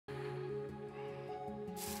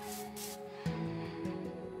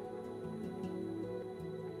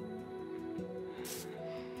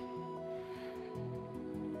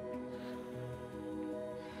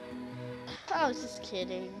I was just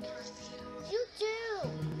kidding. You do.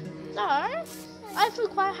 No, I feel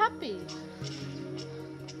quite happy.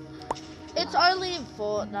 It's only in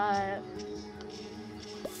Fortnite.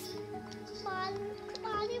 Come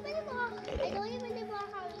on, you really want. I know you really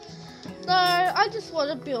want how you. No, I just want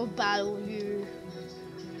to build battle you.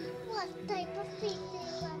 What type of thing do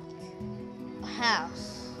you want? A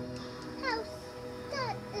house. House.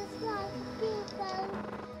 That is not built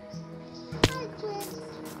hundreds.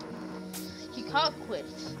 You can't quit.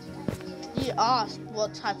 You asked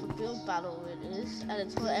what type of build battle it is, and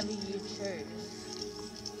it's whatever you choose.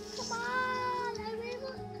 Come on, I really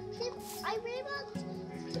want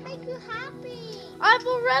to make you happy. I'm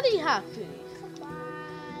already happy. Come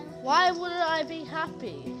on. Why wouldn't I be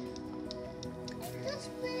happy? I just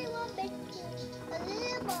really want to make you a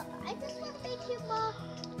little more. I just want to make you more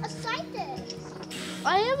excited.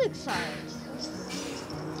 I am excited.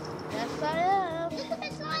 Yes, I am. Look at me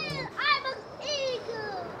excited. I'm an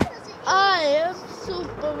eagle. I am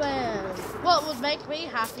Superman. What would make me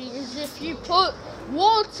happy is if you put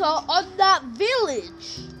water on that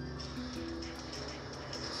village.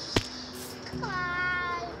 Come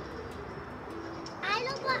on. I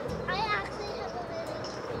know what. I actually have a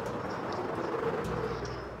village.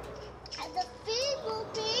 And the feed will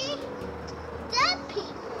be dead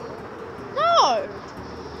people. No.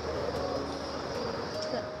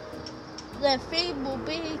 The theme will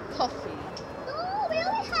be coffee. No, we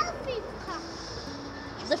only have feed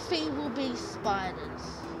coffee. The theme will be spiders.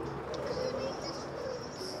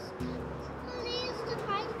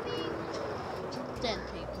 Dead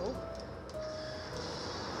people.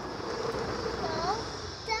 No,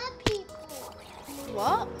 dead people.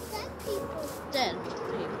 What? Dead people. Dead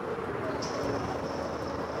people.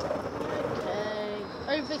 Okay.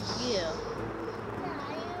 Over here.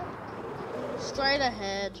 Straight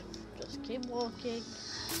ahead. Just keep walking.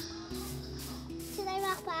 Can I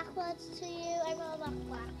walk backwards to you? I will walk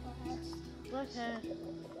backwards. Okay.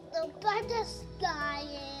 No, but I'm just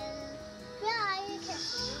dying. Where are you,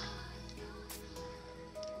 Cassie?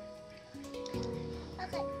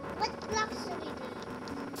 Okay, what blocks do we need?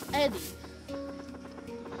 Eddie.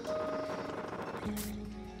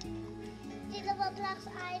 Do you know what blocks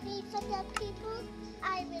I need for the people?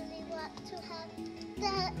 I really want to have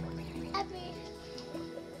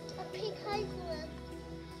a pink hydrant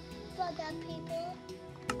for the people.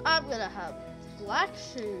 I'm gonna have black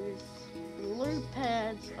shoes, blue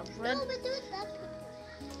pants, a red. No, we're doing that.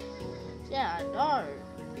 Yeah, I know.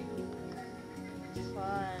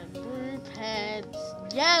 Fine. Blue pants,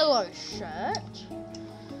 yellow shirt.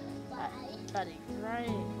 Why? Bloody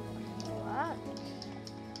grey, black.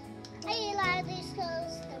 I like these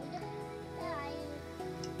clothes.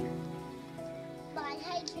 My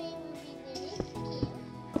hydrant will be really cute.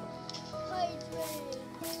 Hydrant.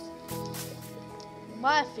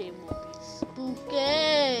 My theme will be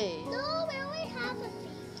spooky. No, we only have a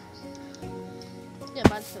feet. Yeah,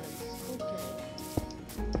 mine's gonna be spooky.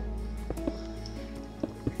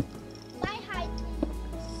 My hydrant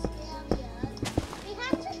is scarier. We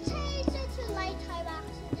have to change it to nighttime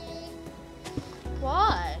actually.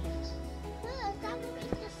 Why? Well, that will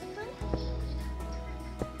make it spooky.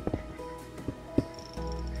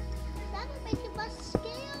 That will make it more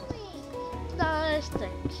scary. Nice,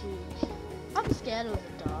 thank you. I'm scared of the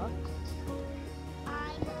dark.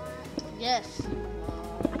 I'm not. Yes, you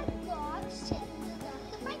are. I'm not scared of the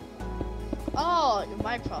dark. Oh, in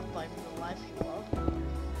Minecraft, but in real life you are.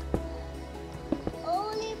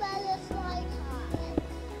 Only when it's nighttime.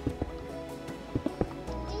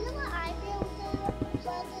 You know what I built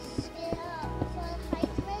for the scare for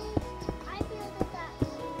hydrant? I built that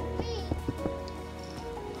tree.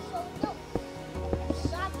 So no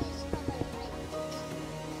zombies come at night.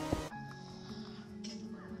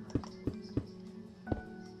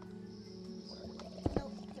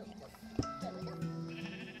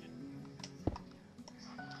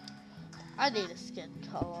 I need a skin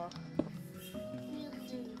color. You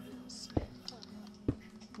do skin color.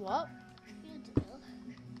 What? You do.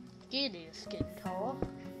 You need a skin color.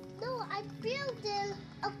 No, I built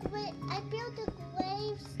a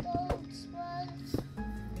gravestone once.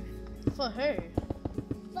 For who?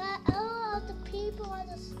 But all of the people on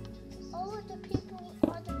the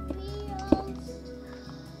fields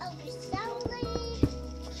of the family.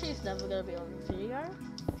 She's never gonna be on the video.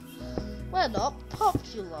 We're not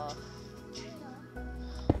popular.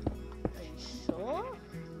 Are you sure?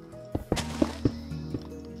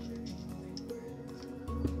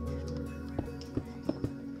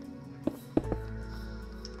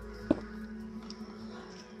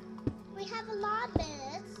 We have a lot of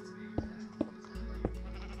minutes.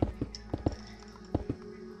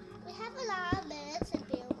 We have a lot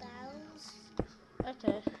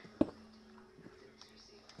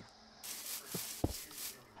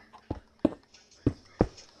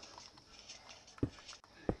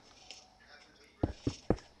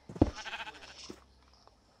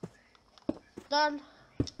Done.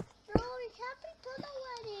 No, it can't be done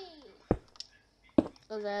already.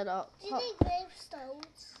 And then Do you need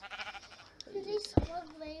gravestones? You need some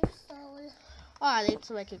gravestone. Oh, I need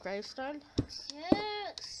to make a gravestone.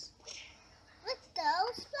 Yes. With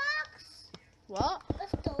those blocks? What?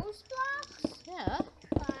 With those blocks? Yeah.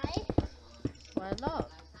 Why? Why not?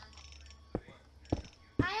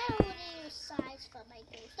 I only use size for my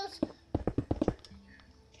gravestones.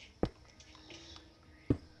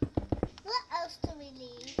 What else do we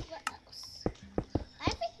need? What else? I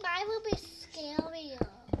think mine will be scarier.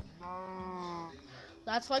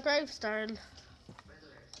 That's my gravestone.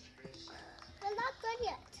 We're not done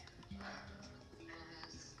yet.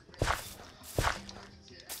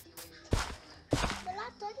 We're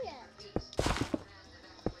not done yet.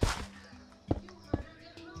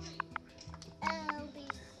 L, B,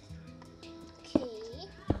 K,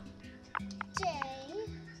 J,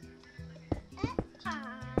 and I.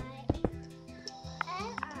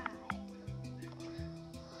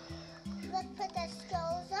 Let's put the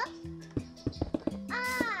skulls up. I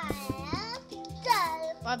am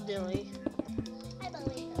done. I'm Dilly. I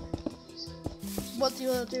believe him. What do you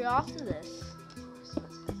want to do after this?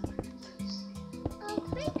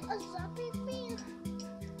 Make a zombie field.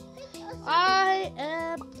 Make a zombie. I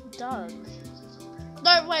am done.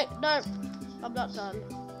 No, wait, no. I'm not done.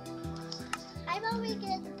 I'm only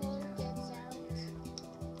getting the bullets out.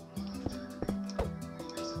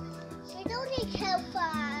 We don't need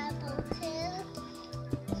hellfire bolted.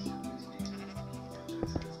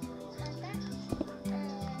 And that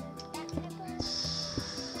pepper.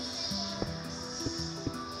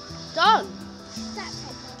 Done. That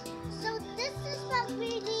pepper. So this is what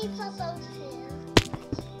we need for bolted.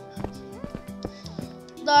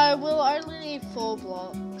 No, we'll only need 4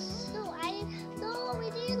 blocks. No, we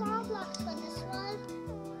need long blocks for this one.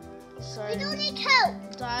 So, We don't need help.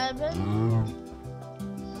 diamond,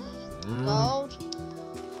 gold,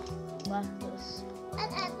 lapis.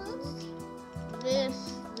 And emeralds.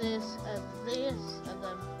 This, and then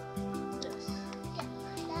this. Yeah,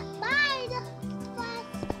 that mine. But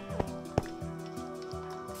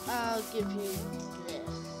I'll give you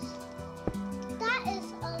this. that is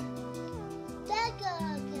a mega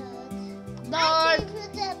good. No, I gave you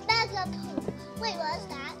the mega poop. Wait, what's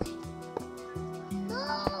that? No,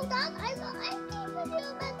 that I'm giving you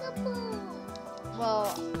a mega poop. well,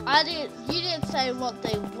 you didn't say what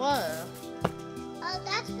they were.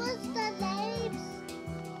 That was the names.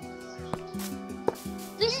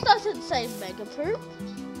 This doesn't say mega poop.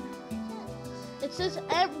 It says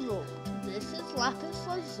emerald. This is lapis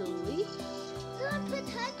lazuli.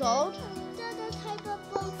 Gold. The type of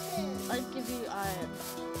bolted. I give you iron.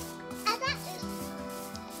 And that is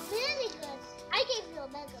really good. I gave you a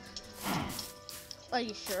mega poop. Are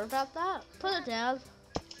you sure about that? Put it down.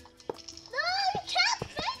 No, you can't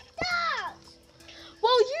make that.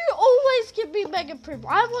 Well, you always give me mega poop.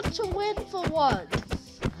 I want to win for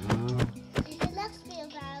once. In the next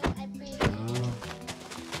field round, I bring you.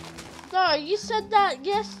 No, you said that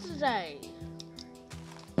yesterday.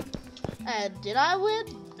 And did I win?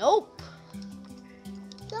 Nope.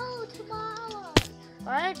 No, tomorrow.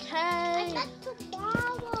 Okay. I meant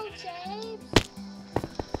tomorrow, James.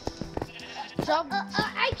 Jump.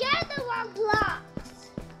 I get the wrong blocks.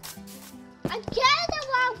 I'm getting the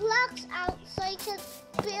wrong blocks out so I can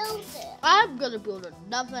build it. I'm gonna build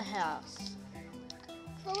another house.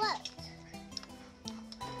 For what?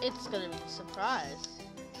 It's gonna be a surprise.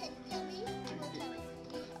 Can you tell me? You will tell me.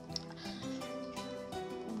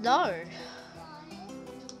 No, Why?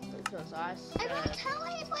 because I I won't said. tell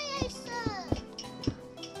anybody I said.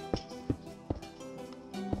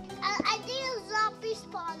 I need a zombie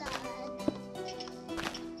spawner.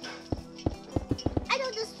 I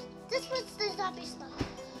know this was the zombie spawner.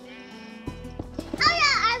 Oh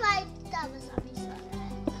yeah, I like that was zombie spawner.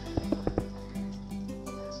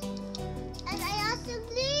 And I also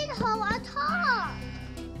need her on top.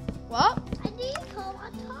 What? I need her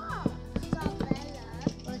on top.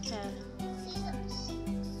 Zombella. Okay.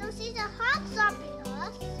 So she's a hot zombie, huh?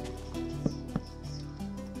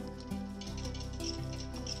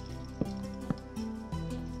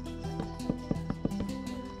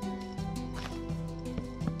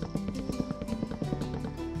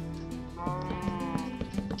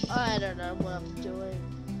 I don't know what I'm doing.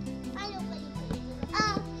 I know what you're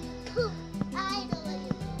doing. Poop. I know what you're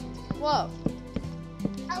doing. What?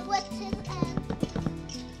 A wooden and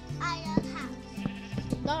iron house.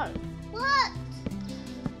 No. What?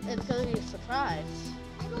 It's gonna be a surprise.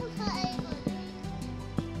 I won't hurt anybody.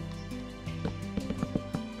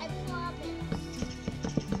 I promise.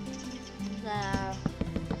 Nah.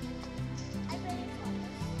 I really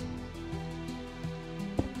promise.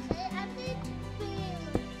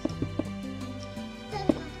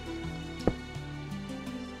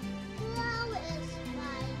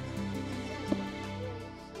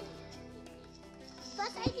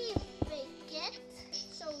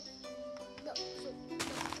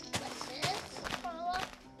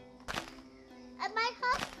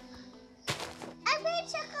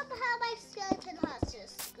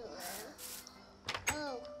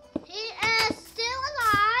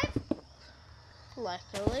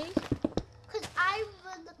 Really? Because I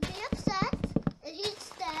would be upset and he's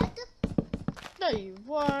dead. No, you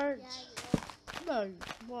weren't. Yeah, No, you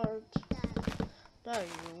weren't. Dad. No,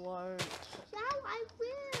 you weren't. Now I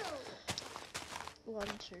will. 1,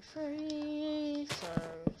 2, 3. So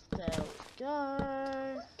there we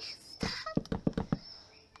go. What is that?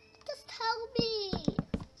 Just tell me.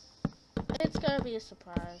 It's gonna be a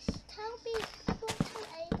surprise. Tell me. I won't tell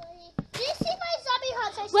anybody. Do you see my zombie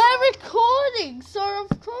hearts I saw? We're recording, so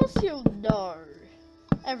of course you'll know.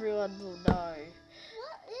 Everyone will know.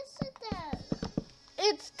 What is it then?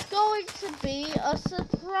 It's going to be a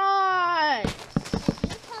surprise. If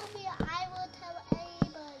you tell me, I will tell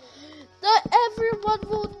anybody. Not everyone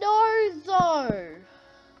will know, though.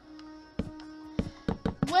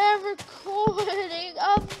 We're recording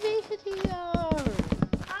a video.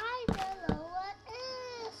 I don't know what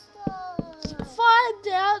is though. Find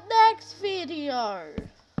out next video.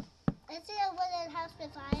 Is it a wooden house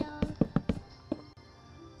with iron?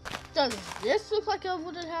 Does this look like a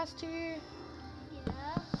wooden house to you?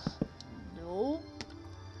 Yeah. Nope.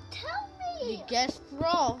 Tell You me. guessed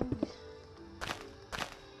wrong.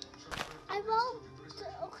 I won't.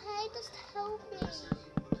 Okay, just tell me.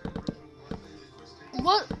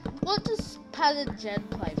 What does Pat and Jen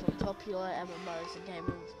play from popular MMOs and Game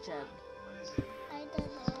of Jen? I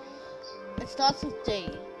don't know. It starts with D.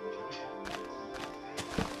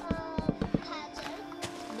 Pattern.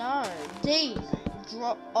 No, D.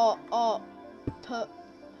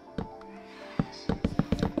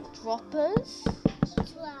 Droppers. Droppers.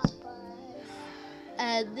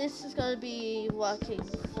 And this is going to be working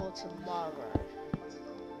for tomorrow.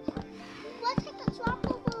 What type of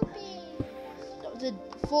dropper will be? The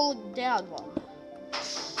falling down one.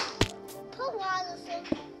 Put water so it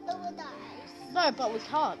will die. No, but we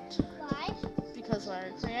can't. Why? Because we're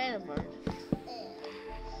in creative mode.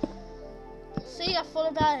 Eh. See, I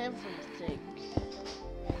thought about everything.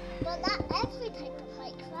 But not every type of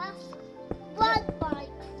Minecraft. One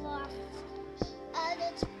Minecraft. And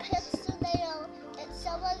it's pixelated. And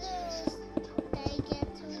someone who's they get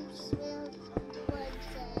to swim one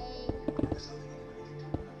day.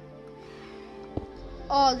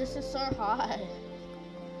 Oh, this is so high.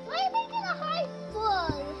 Why are you making a high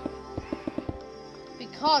one?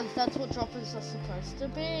 Because that's what droppers are supposed to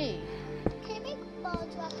be. Can you make more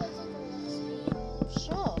droppers in the next speed?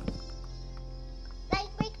 Sure. Like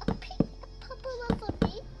make a pink, a purple one for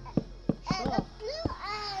me, and Sure. a blue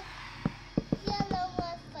and yellow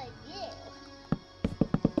one for you.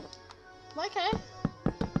 Okay.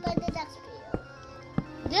 But the next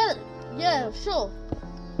video. Yeah, sure.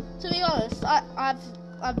 To be honest,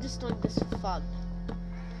 I'm just doing this for fun.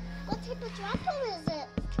 What type of dropper is it?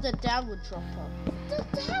 The downward dropper. The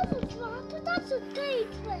downward dropper? That's a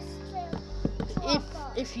dangerous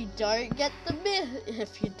dropper. If you don't get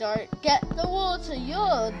if you don't get the water,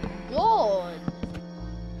 you're gone.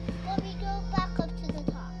 But we go back up to the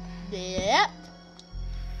top. Yep.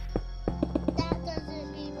 That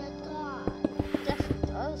doesn't mean we're gone. Yes, it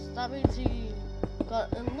does. That means you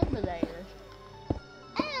got eliminated.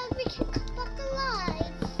 And we can come back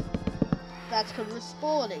alive. That's called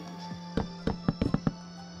respawning.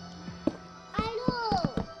 I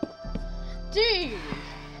know. Dude.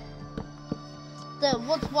 Then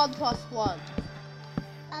what's 1 plus 1?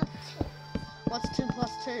 Up to. What's 2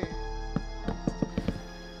 plus 2?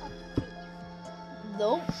 Up to.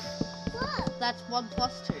 Nope. What? That's 1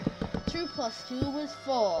 plus 2. 2 plus 2 is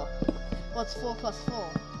 4. What's 4 plus 4?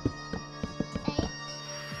 8.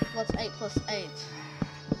 What's 8 plus 8?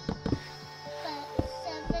 But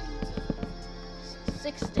 17.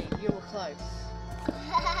 16. You were close.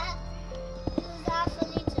 That's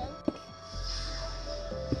funny joke.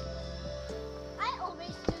 I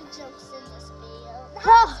always do jokes in this video. Now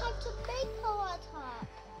Huh. it's time to make our top.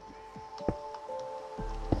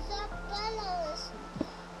 Isabella is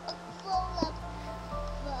full of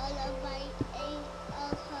my 8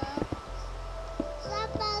 of her.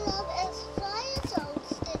 Isabella is 5 years old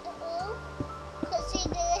still. Because she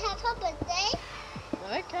didn't have her birthday.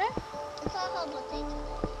 Okay. It's not her birthday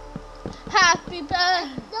today. Happy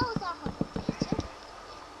birthday. No, it's not her birthday. It's your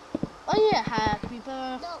Oh yeah, happy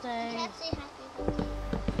No, birthday. you can't say happy birthday.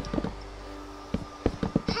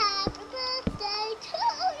 Happy birthday to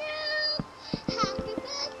you. Happy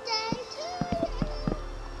birthday to you.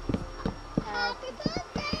 Happy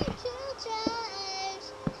birthday to James.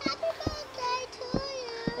 Happy birthday to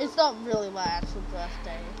you. It's not really my actual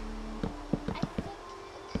birthday. I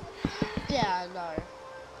think Yeah, I know.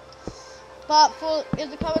 But in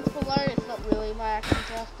the comments below, it's not really my actual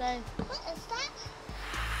birthday. what is that?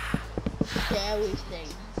 Scary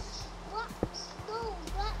things. What? No,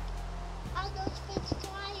 what are those things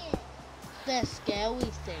flying? They're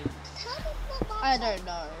scary things. Tell me what monsters. I don't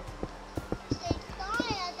know. They fly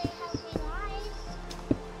and they have green eyes.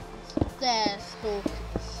 They're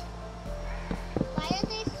scorpions. Why are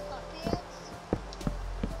they scorpions?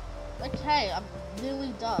 Okay, I'm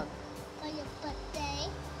nearly done. For your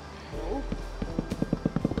birthday? No.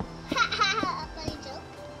 Ha ha ha! A funny joke.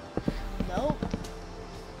 Nope.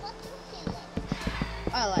 What do you feel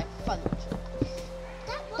like? I like funny jokes.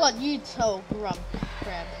 That was But you tell Grandpa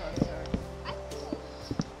Joe. I don't.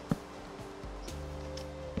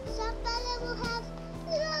 Somebody will have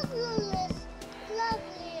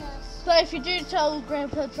loveliest. So if you do tell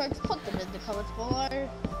Grandpa jokes, put them in the comments below.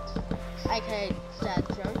 AKA dad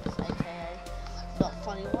jokes, AKA not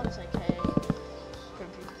funny ones, AKA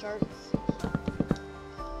creepy jokes.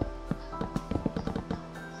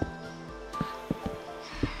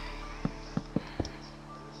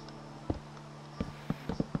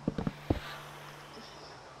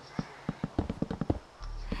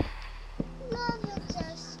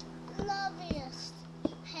 Loveliest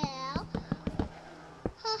hair.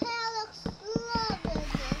 Her hair looks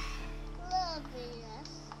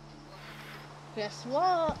loveliest. Guess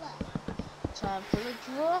what? What? Time for the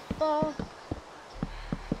drop off.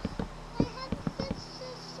 I have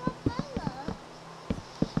sister Sabella.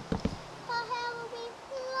 Her hair will be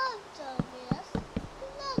luxurious.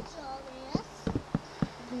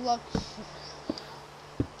 Look,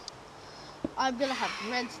 I'm gonna have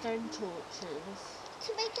redstone torches. To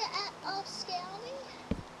make it scary.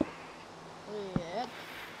 Yep.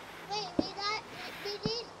 Wait, we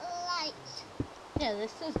need light. Yeah,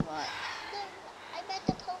 this is what. No, I meant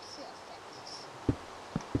the poster effects.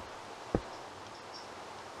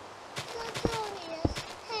 Luxurious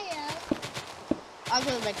hair. I'm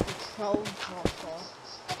gonna make the troll dropper.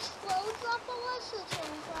 A troll dropper? What's a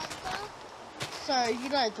troll dropper? So you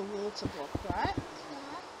know the water block, right?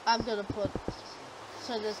 Yeah. I'm gonna put.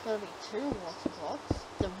 So there's gonna be 2 water blocks.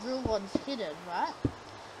 The real one's hidden, right?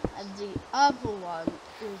 And the other one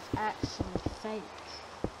is actually fake.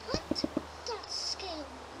 What? That's scary.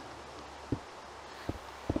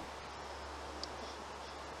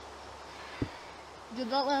 Do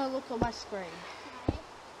not let her look on my screen Why?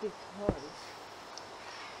 because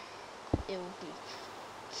it will be.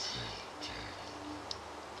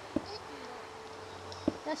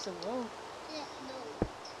 Yes, it will. Yeah, no.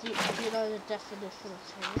 Do you know the definition of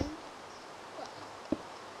cheating? What?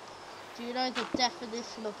 Do you know the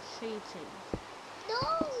definition of cheating? No!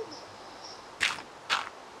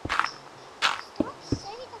 Stop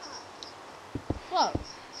saying that. What?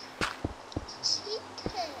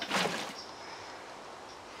 Cheated.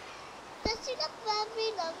 Does she look very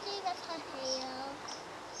lovely with her hair?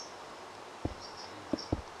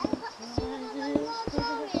 And she will have a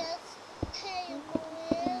luxurious hair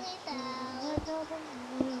really down.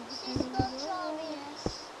 She's luxurious.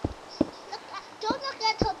 Don't look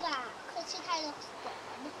at her back, because she kind of looks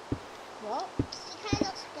bummed. What? She kind of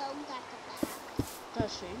looks bummed at the back.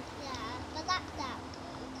 Does she? Yeah, but not that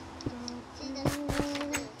good. She does.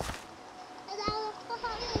 And now look for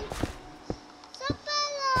her in.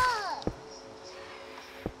 Sabella!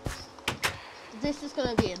 This is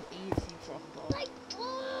gonna be an easy drop off. Like,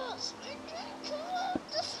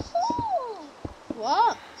 this hole!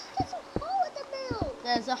 What? There's a hole in the middle.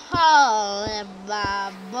 There's a hole in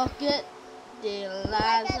my bucket.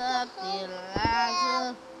 Eliza.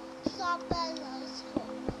 Sabella's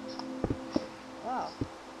hole. Wow.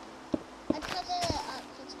 I put it up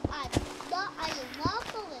because I'm not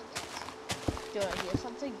going in. Do you want to hear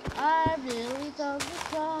something? I really don't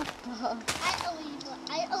drop off. I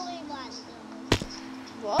only want those.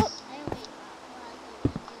 What? I only want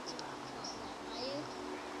those.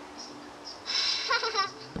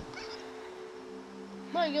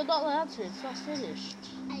 No, you're not allowed to. It's not finished.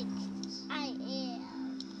 I am.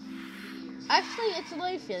 Actually, it's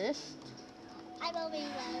not finished. I'm only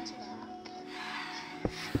allowed to that.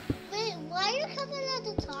 Wait, why are you coming at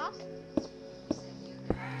the top?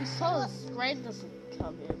 Because rain doesn't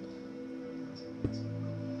come in.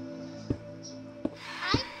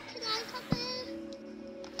 Can I come in?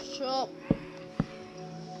 Sure.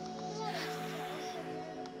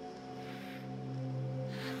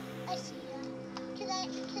 I see ya. Can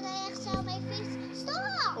I X out my face?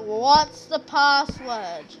 Stop! What's the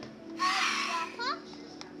password? Papa?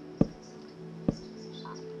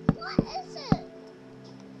 What is it?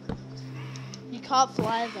 You can't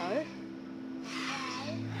fly though, Why?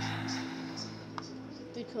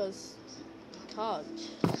 because you can't.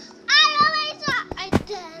 I always thought I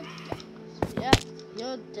did. Yep,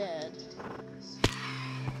 you're dead.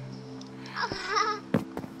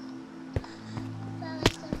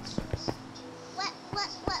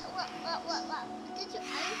 What?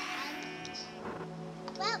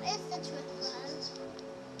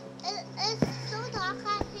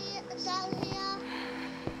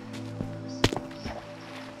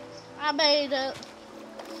 I made it.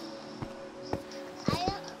 I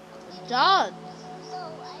Done.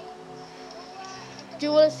 no, Do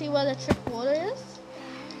you want to see where the trick water is?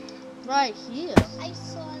 Right here. I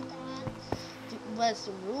saw that. Where's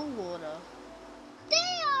the real water? There!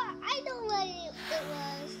 I know what it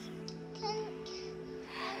was.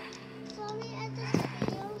 Sorry, at this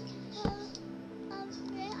video,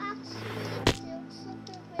 we're actually doing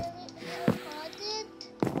something really important.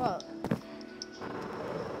 What?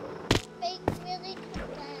 Make really cool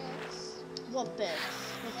beds. What beds?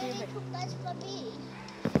 What do you Really mean? cool beds for me.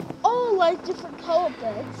 Oh, like different color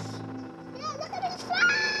beds. Yeah, look at me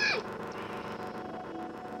fly!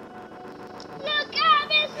 Look at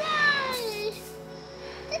me fly!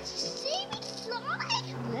 Did you see me fly?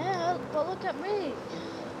 Yeah, but look at me.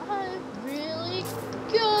 I'm really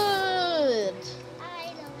good.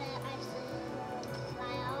 I know that I should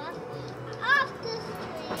fly off this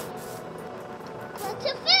tree. But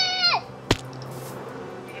to fit!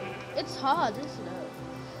 It's hard, isn't it?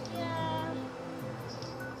 Yeah.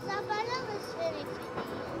 Savannah was really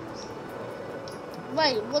pretty.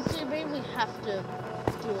 Wait, what do you mean we have to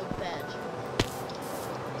do a bed?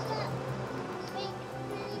 Make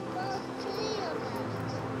really both video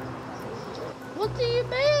beds. What do you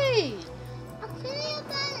mean? A video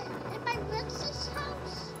bed in my Rex's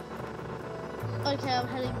house. Okay, I'm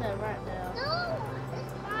heading there right now. No,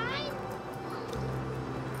 it's mine.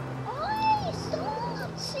 Oh,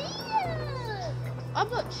 stop cheating. I'm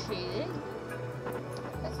not cheating.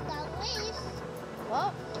 It's not waste.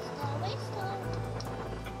 What? It's not waste though.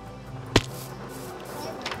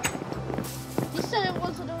 You said it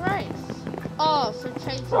wasn't a race. Oh, so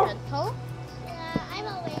change the bed color? Yeah, I'm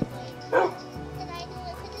always late. And I know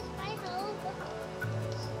if it is my home.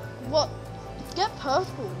 What? Get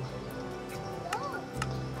purple. No.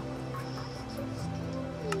 It's too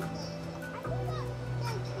scary. I know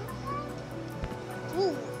that cute.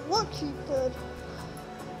 Ooh, what cute bird?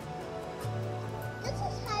 This is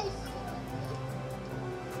high school.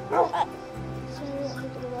 Sorry, I'm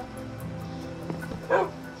looking at that.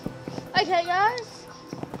 Okay, guys.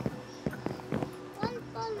 One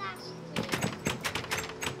for last week.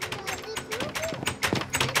 But it will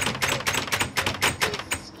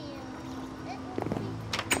be scary. It will be.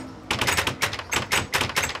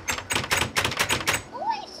 Oh,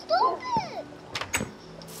 I stole it!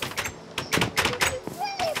 It will be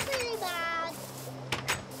really, really bad.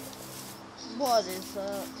 What is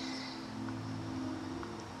that?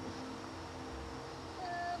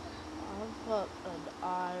 I've got an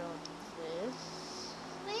eye on this.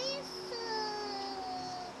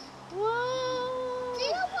 What?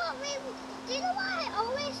 Do you know what I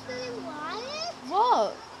always really wanted?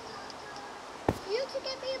 What? You to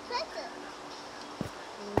get me a present.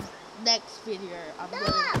 Next video, I'm No!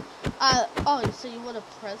 gonna. Oh, so you want a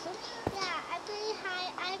present? Yeah, I'm really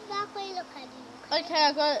high. I'm not going to pet you. Okay,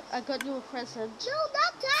 I got you a present. No,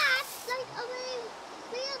 not that. Like a really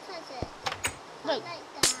real present. Not Look,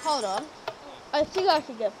 like that. hold on. I think I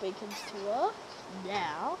can get beacons to her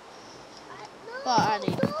now. No, But I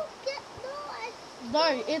need- no,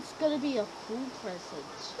 No, it's gonna be a cool present.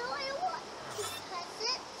 no, I don't want this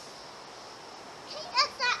present. Hey,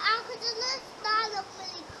 that's that alcohol not a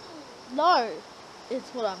really cool. No, it's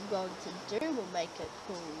what I'm going to do will make it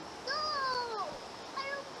cool. No, I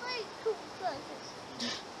don't like cool presents.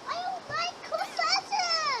 I don't like cool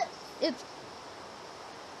presents. It's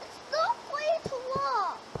It's not way to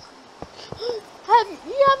walk.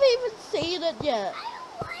 you haven't even seen it yet. I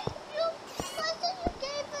don't like your present you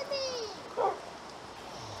gave to me.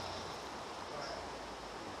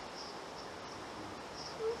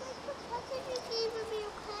 You like the present you gave to me,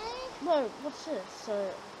 okay? No, what's this? So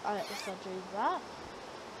if I do that.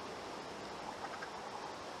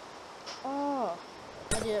 Oh,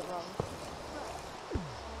 I did it wrong.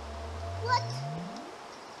 What?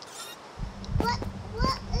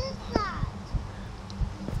 What is that?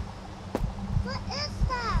 What is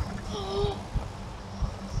that?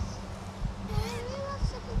 I really want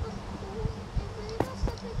something cool. I really want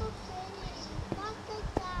something pretty. Not like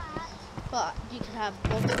that. But you can have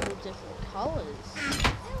multiple different colors. I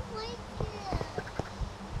don't like it.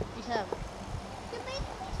 You can have You make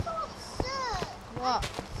me so upset. what?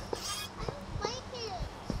 I don't like it.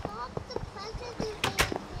 Stop the present you gave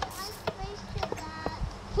me. I'm wasted that.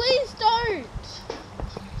 Please don't.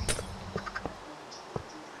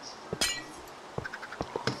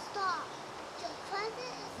 Stop. The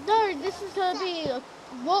present is No, this is gonna be.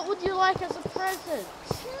 What would you like as a present?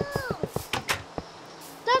 two.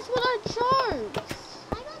 That's what I chose.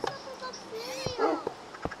 I got something so pretty.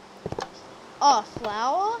 Oh, a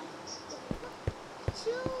flower?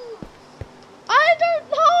 Choose. I don't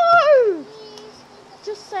know.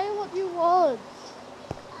 what you want.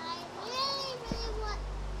 I really, really want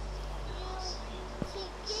you to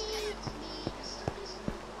give me something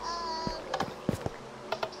really happens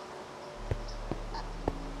that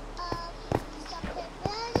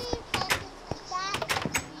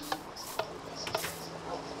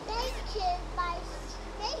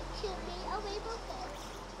making me a rainbow fish.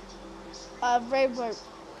 Rainbow.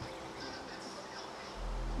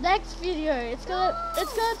 Next video, it's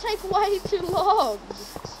gonna take way too long.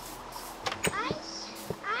 I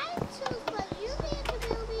choose what you need to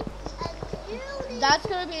do me and you need That's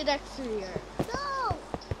gonna be next video. No!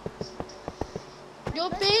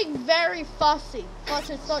 You're being very fussy, but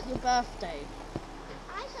it's not your birthday.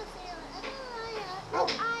 I can say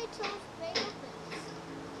whatever I chose rainbow fish.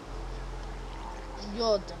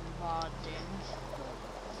 You're demanding.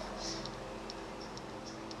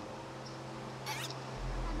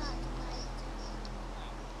 I'm not right.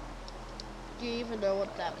 Do you even know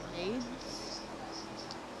what that means?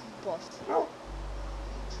 Boss. No,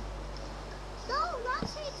 not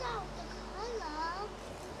change out the color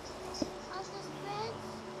of this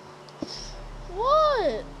bridge.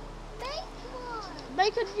 What? Make one.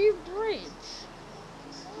 Make a new bridge.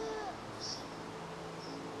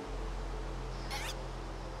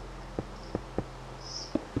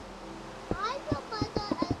 I'm your mother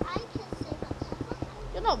and I can say whatever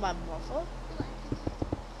I You're not my mother. do.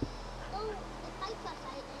 Oh, if I press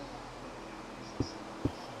I am.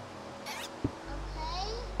 Okay?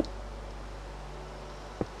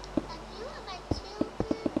 And you are my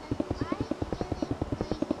children and I really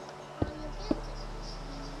like all your buildings.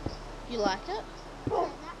 You like it? But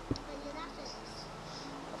you're not finished.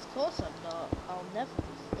 Of course I'm not. I'll never be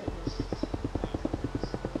finished.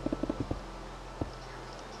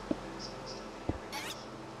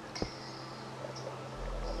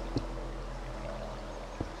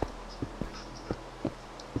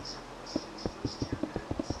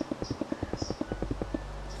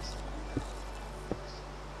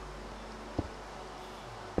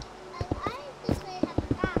 And I just may have a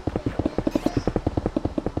nap because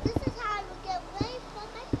this is how I will get away from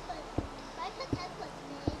my pretend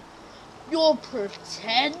birthday. Your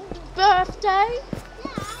pretend birthday?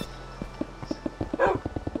 Yeah.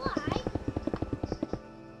 Why?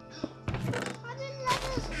 I didn't let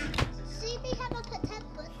see me have a pretend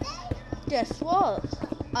birthday. Guess what?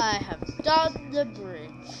 I have done the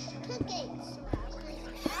bridge. Cookies.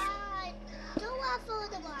 I don't want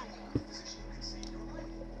food in water.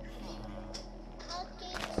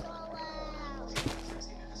 Cookies so loud.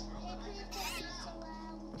 Hey, please cookies so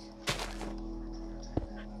loud.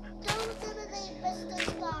 Don't eliminate Mr.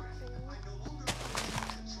 Scoffy.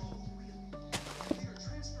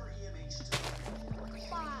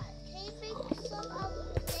 Can you make some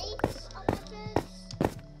dates on my beds?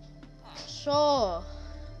 Sure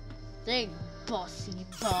thing, bossy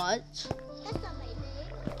butt. That's not my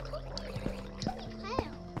name.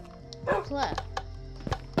 Claire. Claire.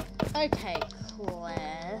 Okay,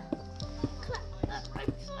 Claire.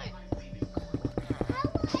 How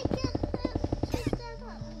will I get her to stand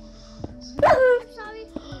up? I'm sorry.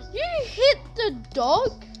 You hit the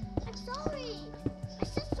dog? I'm sorry. I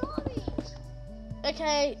said sorry.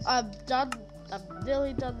 Okay, I'm done. I'm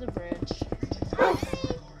nearly done the bridge.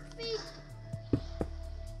 Wait.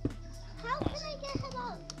 How can I get him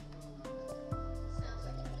up?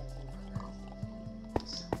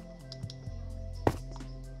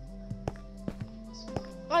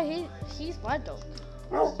 Oh, he's my dog.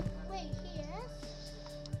 Wait, he is?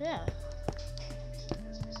 Yeah.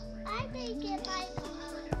 I may get my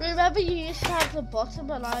dog. Remember you used to have the bottom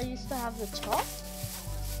and I used to have the top?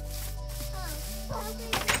 Oh, I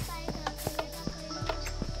may get my dog.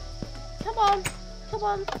 Come on. Come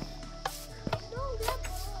on. No, that's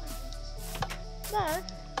wrong. No.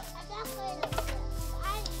 I'm not going to do this. I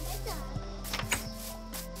need a dog.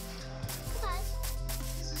 Come on.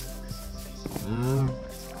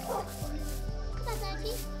 Come on,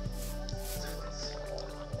 Daddy.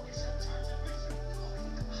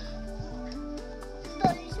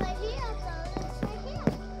 Bully's right here. Bully's right here.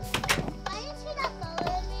 Why is he not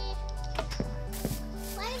following me?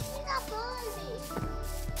 Why is he not following me?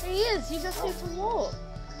 He is. You just need to walk.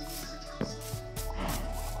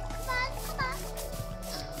 Come on, come on.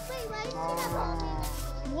 Wait, why is he not following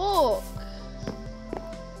me? Walk.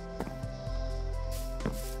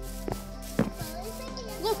 Bully's right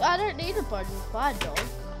here. Look, I don't need a button with my dog.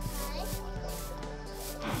 Okay.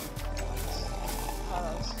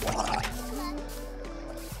 Come on.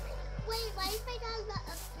 Wait, why is my dog not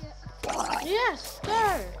up here? Yes, go.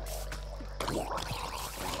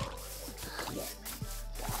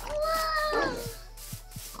 Whoa!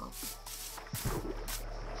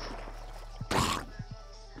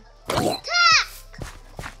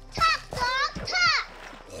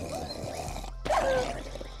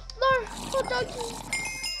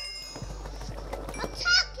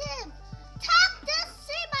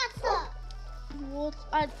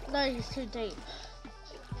 No, he's too deep.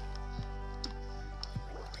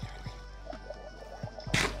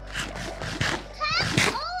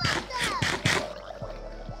 Attack all of them!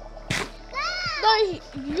 No,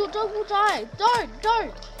 your dog will die.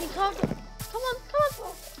 Don't. He can't. Come on. Come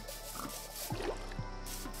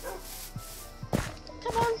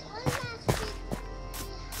on.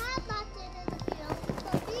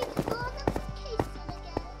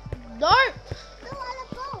 No.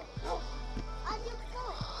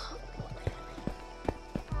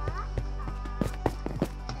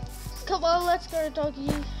 Come on, let's go, doggy.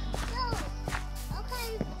 No.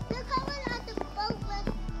 Okay, we're going on the boat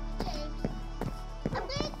with James. I'm going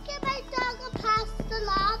to get my dog past the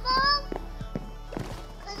lava.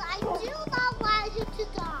 Because I do not want him to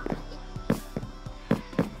die.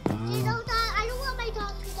 Do you know that? I don't want my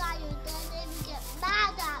dog to die and then they will get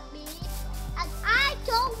mad at me. And I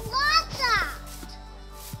don't want that.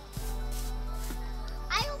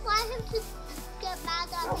 I don't want him to get mad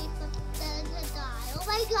at me for then to die. Oh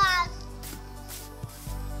my gosh.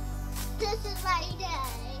 This is my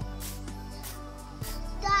day.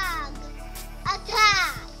 Dog.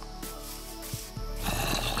 Attack.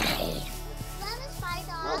 That is my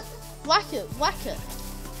dog. Whack it. Whack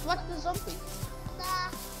the zombie.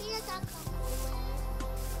 He is not coming.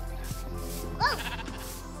 Oh!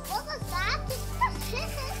 What was that? Did you just hit it?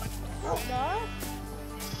 No.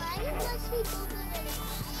 Why does he moving it?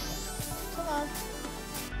 Come on.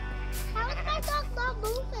 How is my dog not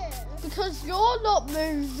moving? Because you're not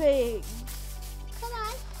moving. Come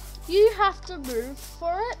on. You have to move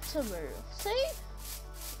for it to move. See?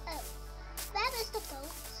 Oh, that is the boat.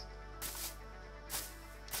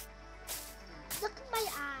 Look at my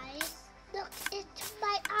eyes. Look into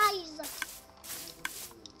my eyes.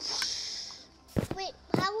 Wait,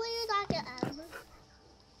 how will you not get out?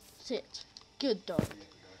 Sit. Good dog.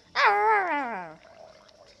 Arr!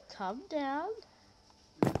 Calm down.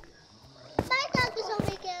 My dog is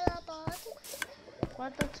only getting on board. My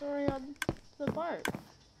dog's already on the boat.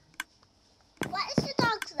 What is your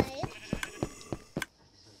dog's name?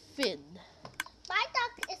 Finn. My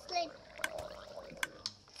dog is named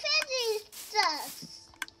Phineas.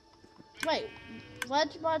 Wait, where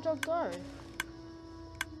did my dog go?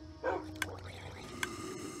 I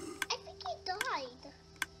think he died.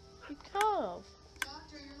 He can't have.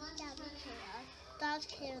 Yeah, we can. Dogs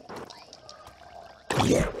can't die.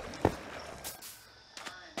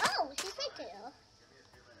 Oh, he's right there.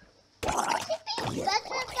 Is he being better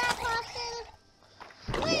than that person?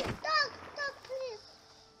 Wait, dog, please.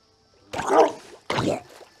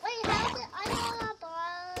 Wait, how did I know that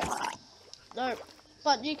dog? No,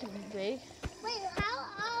 but you can be. Wait, how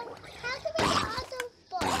do we get on the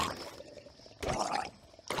boat?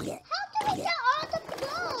 How do we get on the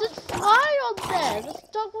boat? Just fly on there. This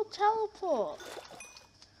dog will teleport.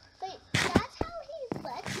 Wait, that's how he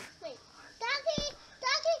works. Wait, doggy.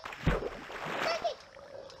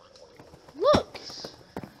 Look,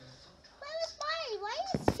 Where is mine? Why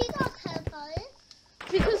is he not teleporting?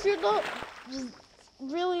 because you're not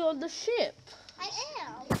really on the ship. I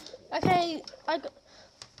am. Okay,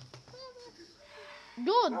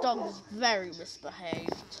 your dog's very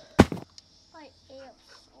misbehaved. I am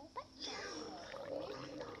so bad.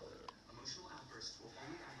 Emotional outbursts will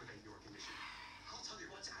only aggravate your condition. I'll tell you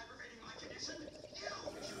what's aggravating my condition.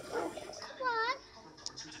 Come on. I'll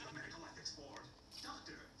report you to the Medical Ethics Board.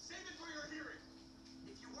 Doctor, save it for your hearing.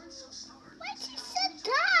 If you weren't so stubborn. Why did he sit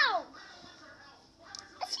down?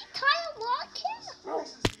 Is he tired of walking?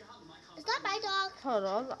 Is that my dog? Hold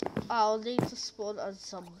on, I'll need to spawn a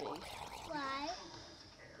zombie. Why?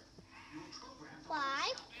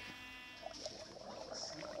 Why?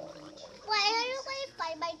 Why are you going to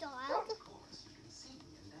find my dog? Of course, you can sing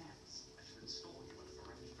and dance. I should install you at a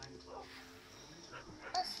forensic nightclub.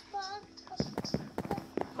 A spot.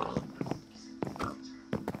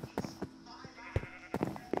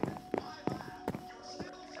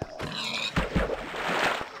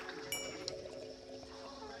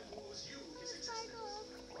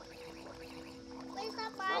 Where's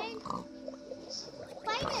that mine?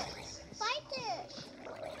 Find it! Find it!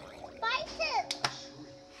 Find it!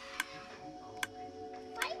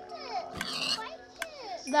 Find it! Find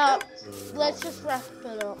it! Now, let's just wrap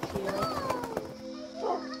it up here.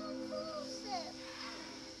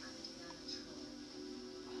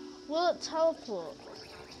 Will it teleport?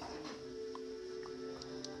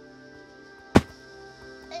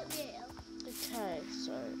 It will. Okay,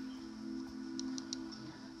 so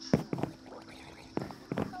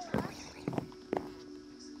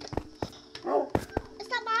Is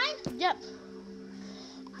that mine? yep.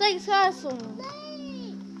 Thanks guys for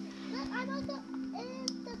Wait! Look, I'm on the in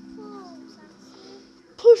the pool.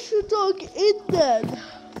 push the dog in then.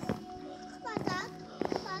 Come on, Dad.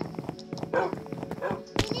 Come on.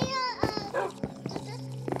 We need to just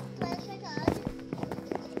press my card.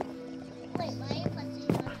 Wait, why are you pressing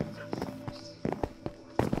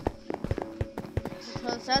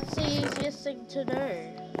Because that's the easiest thing to do.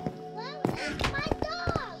 Where is my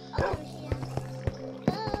dog? Oh, here.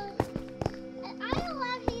 And I know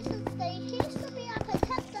where he should stay. He should be a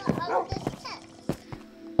protector of this tent.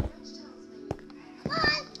 Come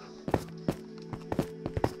on.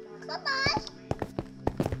 Come on.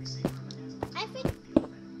 I think.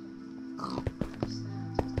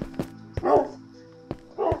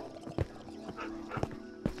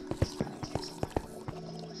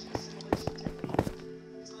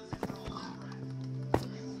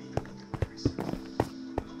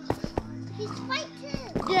 He's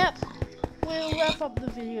fighting. Yep, we'll wrap up the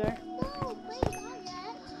video. No, wait, not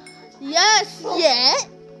yet. Yes, yet.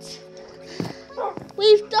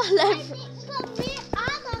 We've done I everything. think, but we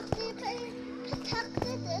are not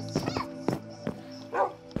protecting this tent.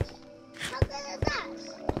 How good is that?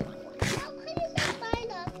 How could you make fun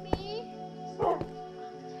of me?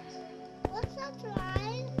 What's that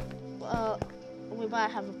right? We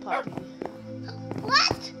might have a puppy.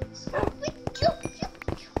 What?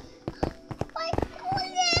 My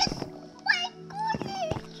goodness! My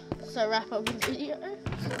goodness! So wrap up the video.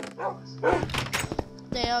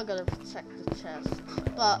 They are gonna protect the chest,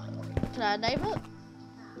 but can I name it?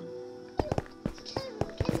 Can we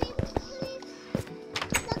please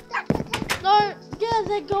let them protect? No, yeah,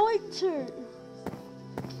 they're going to.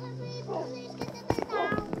 Can we please get them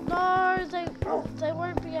down? No, they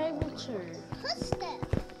won't be able to. Push them.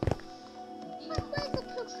 I'm going to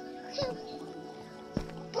push him.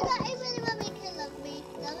 Can I really want me to love me?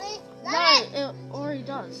 Love me? No, Love me? it already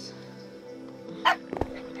does.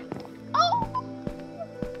 Oh!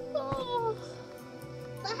 Oh,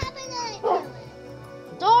 What happened to I kill it?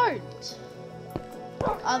 don't.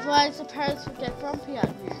 Otherwise, the parents will get grumpy at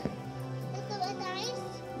you. Is it nice?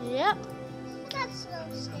 Yep. That's so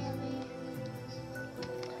scary.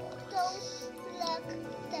 Don't block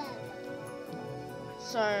them.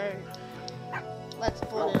 So let's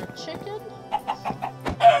boil a chicken.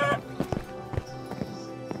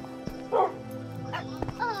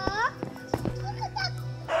 Aw, look at that.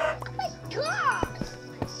 Oh my God.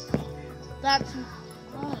 That's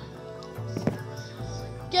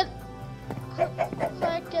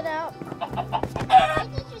get out. Why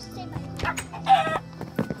did you say my God?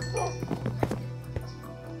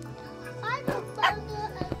 I'm a bounder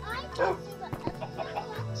and I can see whatever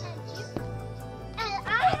I you.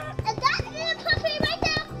 And that little puppy right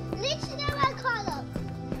there needs to know my collar.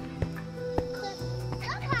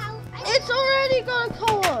 Somehow It's already gonna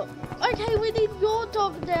come up. Okay, we need your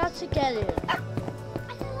dog now to get it. I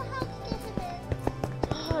don't know how to get him in.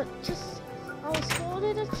 Oh, I was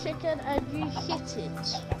spawning a chicken and you hit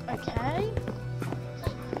it. Okay?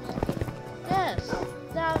 Yes.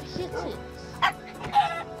 Now hit it.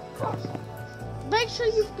 Make sure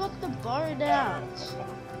you've got the bone out.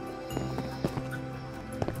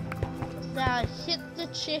 Now hit the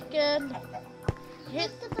chicken.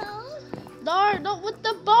 Hit. With the bone? No, not with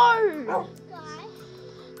the bone. Why?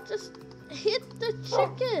 Just hit the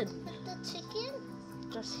chicken. With the chicken?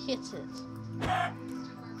 Just hit it.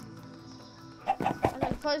 And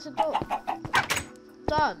then close the door.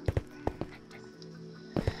 Done.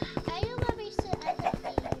 I know where we sit at the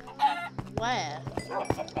video. Where?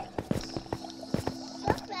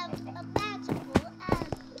 Something magical and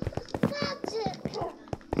magic.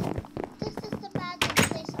 This is the magic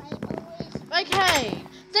place I always. Okay.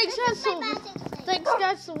 This is my magic place. Thanks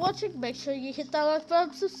guys for watching. Make sure you hit that like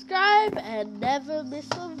button, subscribe, and never miss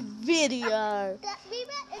a video. We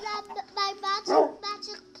met in my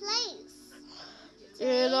magic place.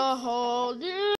 In a whole new